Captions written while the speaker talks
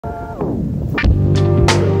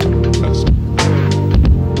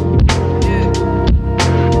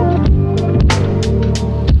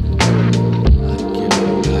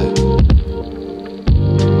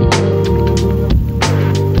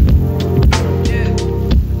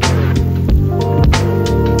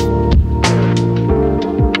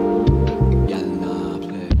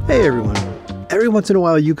once in a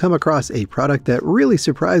while you come across a product that really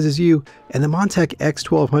surprises you, and the Montek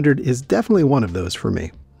X1200 is definitely one of those for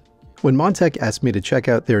me. When Montek asked me to check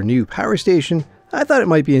out their new power station, I thought it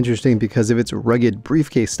might be interesting because of its rugged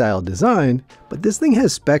briefcase-style design, but this thing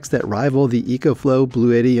has specs that rival the EcoFlow,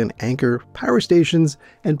 Blue Eddy, and Anker power stations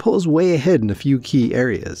and pulls way ahead in a few key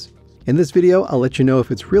areas. In this video, I'll let you know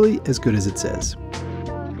if it's really as good as it says.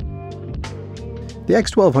 The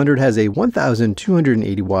X1200 has a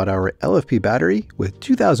 1,280 watt-hour LFP battery with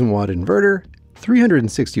 2,000 watt inverter,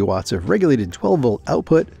 360 watts of regulated 12-volt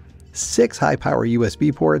output, 6 high-power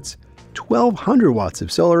USB ports, 1,200 watts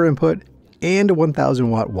of solar input, and a 1,000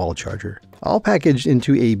 watt wall charger, all packaged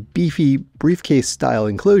into a beefy briefcase-style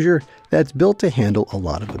enclosure that's built to handle a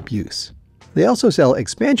lot of abuse. They also sell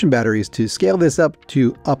expansion batteries to scale this up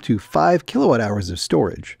to 5 kilowatt hours of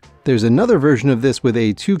storage. There's another version of this with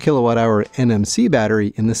a 2 kilowatt hour NMC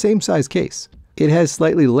battery in the same size case. It has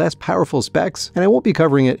slightly less powerful specs, and I won't be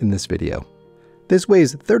covering it in this video. This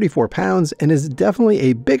weighs 34 pounds and is definitely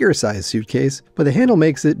a bigger size suitcase, but the handle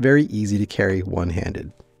makes it very easy to carry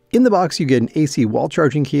one-handed. In the box you get an AC wall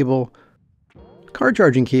charging cable, car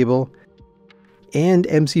charging cable, and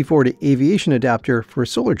MC4 to aviation adapter for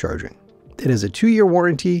solar charging. It has a 2-year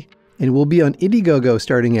warranty and will be on Indiegogo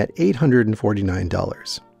starting at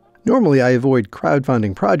 $849. Normally I avoid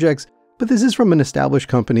crowdfunding projects, but this is from an established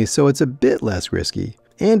company, so it's a bit less risky,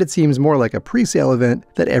 and it seems more like a pre-sale event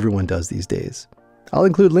that everyone does these days. I'll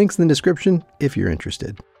include links in the description if you're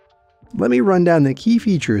interested. Let me run down the key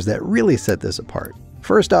features that really set this apart.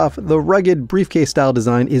 First off, the rugged briefcase-style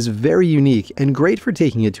design is very unique and great for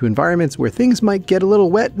taking it to environments where things might get a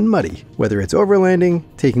little wet and muddy, whether it's overlanding,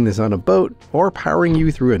 taking this on a boat, or powering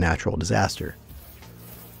you through a natural disaster.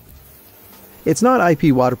 It's not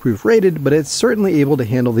IP waterproof rated, but it's certainly able to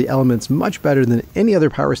handle the elements much better than any other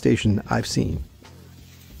power station I've seen.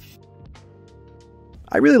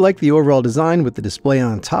 I really like the overall design with the display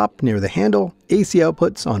on top near the handle, AC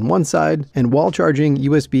outputs on one side, and wall charging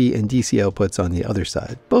USB and DC outputs on the other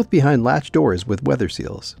side, both behind latch doors with weather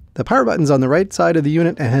seals. The power button's on the right side of the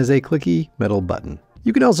unit and has a clicky metal button.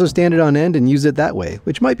 You can also stand it on end and use it that way,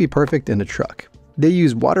 which might be perfect in a truck. They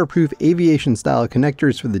use waterproof aviation-style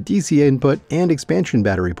connectors for the DC input and expansion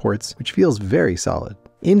battery ports, which feels very solid.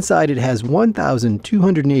 Inside it has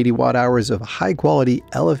 1,280 watt-hours of high-quality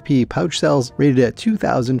LFP pouch cells rated at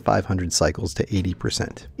 2,500 cycles to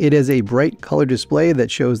 80%. It has a bright color display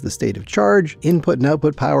that shows the state of charge, input and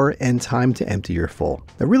output power, and time to empty your full.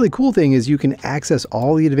 The really cool thing is you can access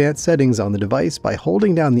all the advanced settings on the device by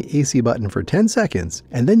holding down the AC button for 10 seconds,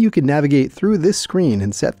 and then you can navigate through this screen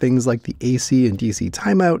and set things like the AC and DC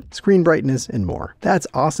timeout, screen brightness, and more. That's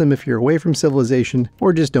awesome if you're away from civilization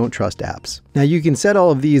or just don't trust apps. Now you can set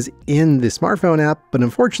all of these in the smartphone app, but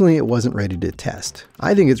unfortunately it wasn't ready to test.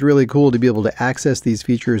 I think it's really cool to be able to access these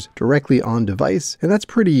features directly on device, and that's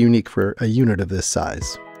pretty unique for a unit of this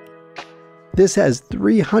size. This has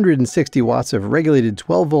 360 watts of regulated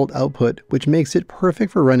 12-volt output, which makes it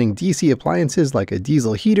perfect for running DC appliances like a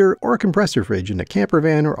diesel heater or a compressor fridge in a camper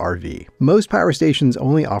van or RV. Most power stations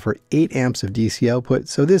only offer 8 amps of DC output,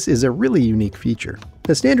 so this is a really unique feature.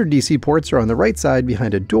 The standard DC ports are on the right side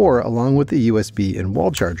behind a door along with the USB and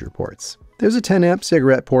wall charger ports. There's a 10 amp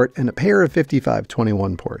cigarette port and a pair of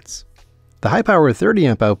 5521 ports. The high power 30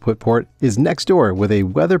 amp output port is next door with a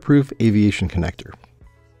weatherproof aviation connector.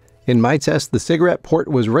 In my test, the cigarette port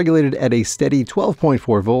was regulated at a steady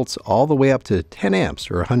 12.4 volts all the way up to 10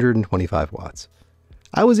 amps or 125 watts.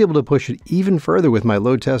 I was able to push it even further with my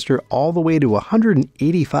load tester all the way to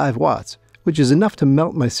 185 watts, which is enough to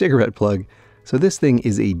melt my cigarette plug, so this thing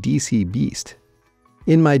is a DC beast.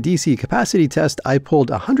 In my DC capacity test, I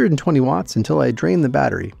pulled 120 watts until I drained the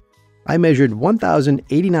battery. I measured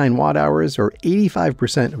 1,089 watt hours or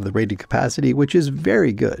 85% of the rated capacity, which is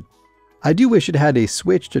very good. I do wish it had a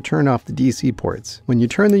switch to turn off the DC ports. When you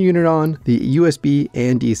turn the unit on, the USB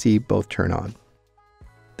and DC both turn on.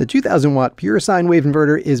 The 2,000 watt pure sine wave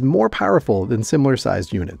inverter is more powerful than similar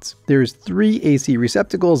sized units. There's 3 AC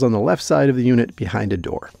receptacles on the left side of the unit behind a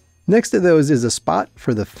door. Next to those is a spot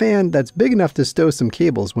for the fan that's big enough to stow some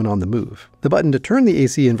cables when on the move. The button to turn the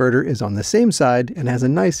AC inverter is on the same side and has a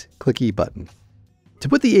nice clicky button. To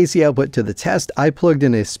put the AC output to the test, I plugged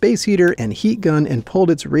in a space heater and heat gun and pulled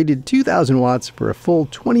its rated 2,000 watts for a full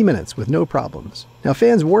 20 minutes with no problems. Now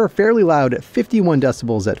fans were fairly loud at 51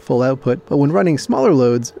 decibels at full output, but when running smaller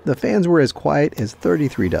loads, the fans were as quiet as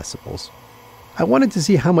 33 decibels. I wanted to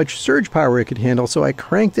see how much surge power it could handle, so I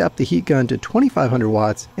cranked up the heat gun to 2,500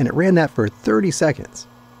 watts and it ran that for 30 seconds.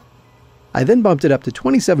 I then bumped it up to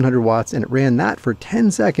 2700 watts and it ran that for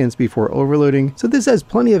 10 seconds before overloading, so this has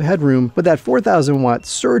plenty of headroom, but that 4000 watt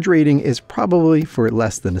surge rating is probably for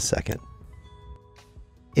less than a second.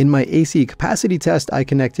 In my AC capacity test, I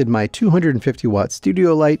connected my 250 watt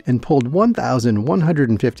studio light and pulled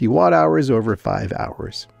 1150 watt hours over 5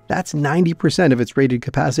 hours. That's 90% of its rated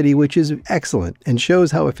capacity, which is excellent and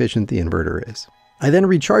shows how efficient the inverter is. I then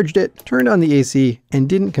recharged it, turned on the AC, and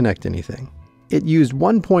didn't connect anything. It used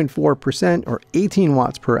 1.4% or 18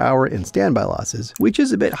 watts per hour in standby losses, which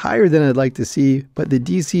is a bit higher than I'd like to see, but the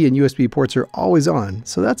DC and USB ports are always on,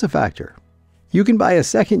 so that's a factor. You can buy a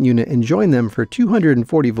second unit and join them for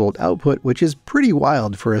 240 volt output, which is pretty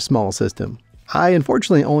wild for a small system. I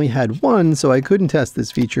unfortunately only had one, so I couldn't test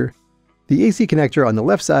this feature. The AC connector on the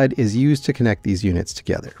left side is used to connect these units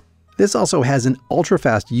together. This also has an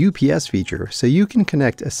ultra-fast UPS feature, so you can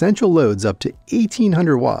connect essential loads up to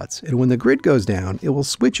 1800 watts, and when the grid goes down, it will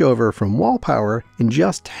switch over from wall power in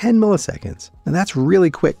just 10 milliseconds. And that's really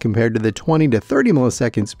quick compared to the 20 to 30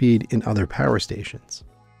 millisecond speed in other power stations.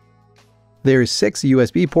 There's 6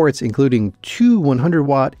 USB ports, including 2 100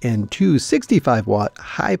 watt and 2 65 watt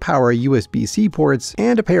high power USB-C ports,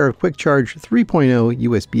 and a pair of quick charge 3.0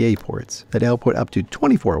 USB-A ports that output up to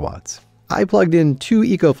 24 watts. I plugged in 2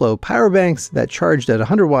 EcoFlow power banks that charged at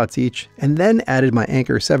 100 watts each, and then added my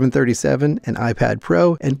Anker 737 and iPad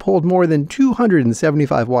Pro and pulled more than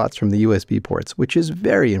 275 watts from the USB ports, which is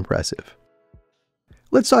very impressive.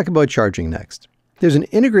 Let's talk about charging next. There's an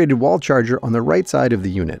integrated wall charger on the right side of the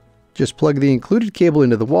unit. Just plug the included cable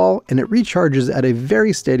into the wall and it recharges at a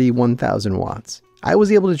very steady 1000 watts. I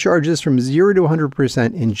was able to charge this from 0 to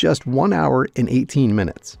 100% in just 1 hour and 18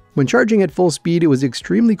 minutes. When charging at full speed, it was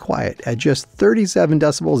extremely quiet at just 37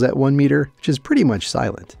 decibels at 1 meter, which is pretty much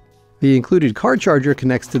silent. The included car charger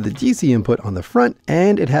connects to the DC input on the front,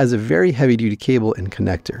 and it has a very heavy-duty cable and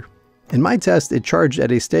connector. In my test, it charged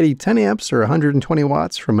at a steady 10 amps or 120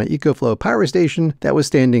 watts from my EcoFlow power station that was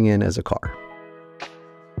standing in as a car.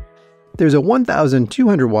 There's a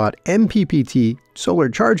 1200 watt MPPT solar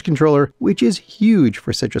charge controller, which is huge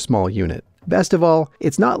for such a small unit. Best of all,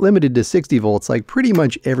 it's not limited to 60 volts like pretty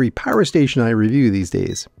much every power station I review these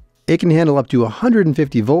days. It can handle up to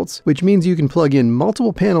 150 volts, which means you can plug in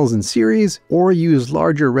multiple panels in series or use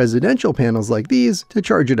larger residential panels like these to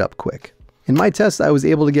charge it up quick. In my test, I was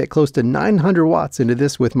able to get close to 900 watts into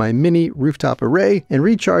this with my mini rooftop array and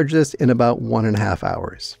recharge this in about 1.5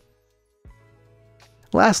 hours.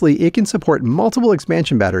 Lastly, it can support multiple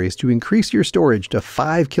expansion batteries to increase your storage to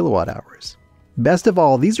 5 kilowatt hours. Best of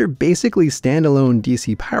all, these are basically standalone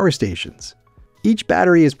DC power stations. Each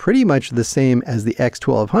battery is pretty much the same as the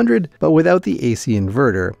X1200, but without the AC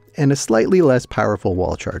inverter, and a slightly less powerful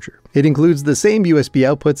wall charger. It includes the same USB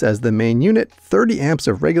outputs as the main unit, 30 amps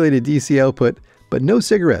of regulated DC output, but no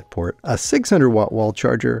cigarette port, a 600 watt wall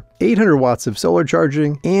charger, 800 watts of solar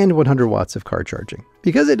charging, and 100 watts of car charging.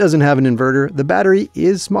 Because it doesn't have an inverter, the battery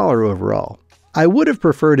is smaller overall. I would have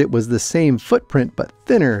preferred it was the same footprint but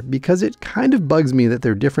thinner because it kind of bugs me that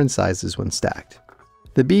they're different sizes when stacked.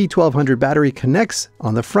 The B1200 battery connects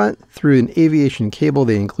on the front through an aviation cable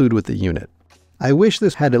they include with the unit. I wish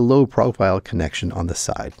this had a low profile connection on the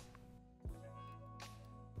side.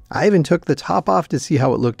 I even took the top off to see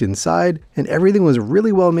how it looked inside, and everything was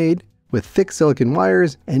really well made with thick silicon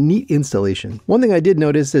wires and neat installation. One thing I did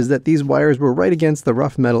notice is that these wires were right against the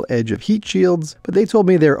rough metal edge of heat shields, but they told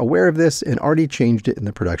me they're aware of this and already changed it in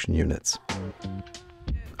the production units.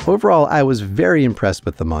 Overall, I was very impressed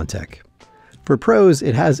with the Montek. For pros,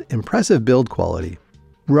 it has impressive build quality,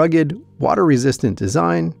 rugged, water-resistant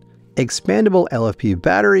design, expandable LFP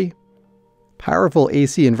battery, powerful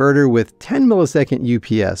AC inverter with 10 millisecond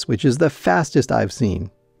UPS, which is the fastest I've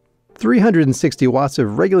seen, 360 watts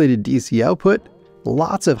of regulated DC output,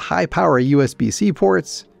 lots of high-power USB-C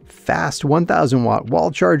ports, fast 1000 watt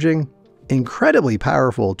wall charging, incredibly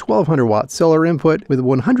powerful 1200 watt solar input with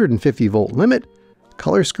 150 volt limit,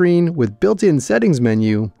 color screen with built-in settings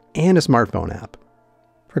menu, and a smartphone app.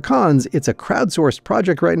 For cons, it's a crowdsourced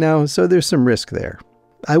project right now, so there's some risk there.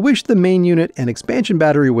 I wish the main unit and expansion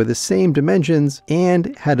battery were the same dimensions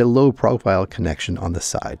and had a low profile connection on the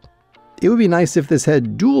side. It would be nice if this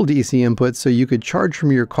had dual DC inputs so you could charge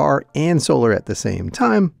from your car and solar at the same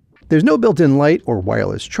time. There's no built-in light or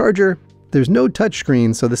wireless charger. There's no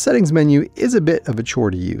touchscreen, so the settings menu is a bit of a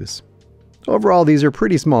chore to use. Overall, these are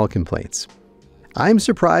pretty small complaints. I'm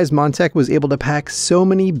surprised Montek was able to pack so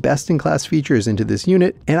many best-in-class features into this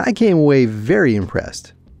unit, and I came away very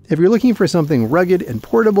impressed. If you're looking for something rugged and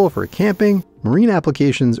portable for camping, marine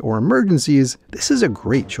applications, or emergencies, this is a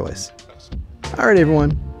great choice. All right,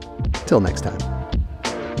 everyone. Till next time.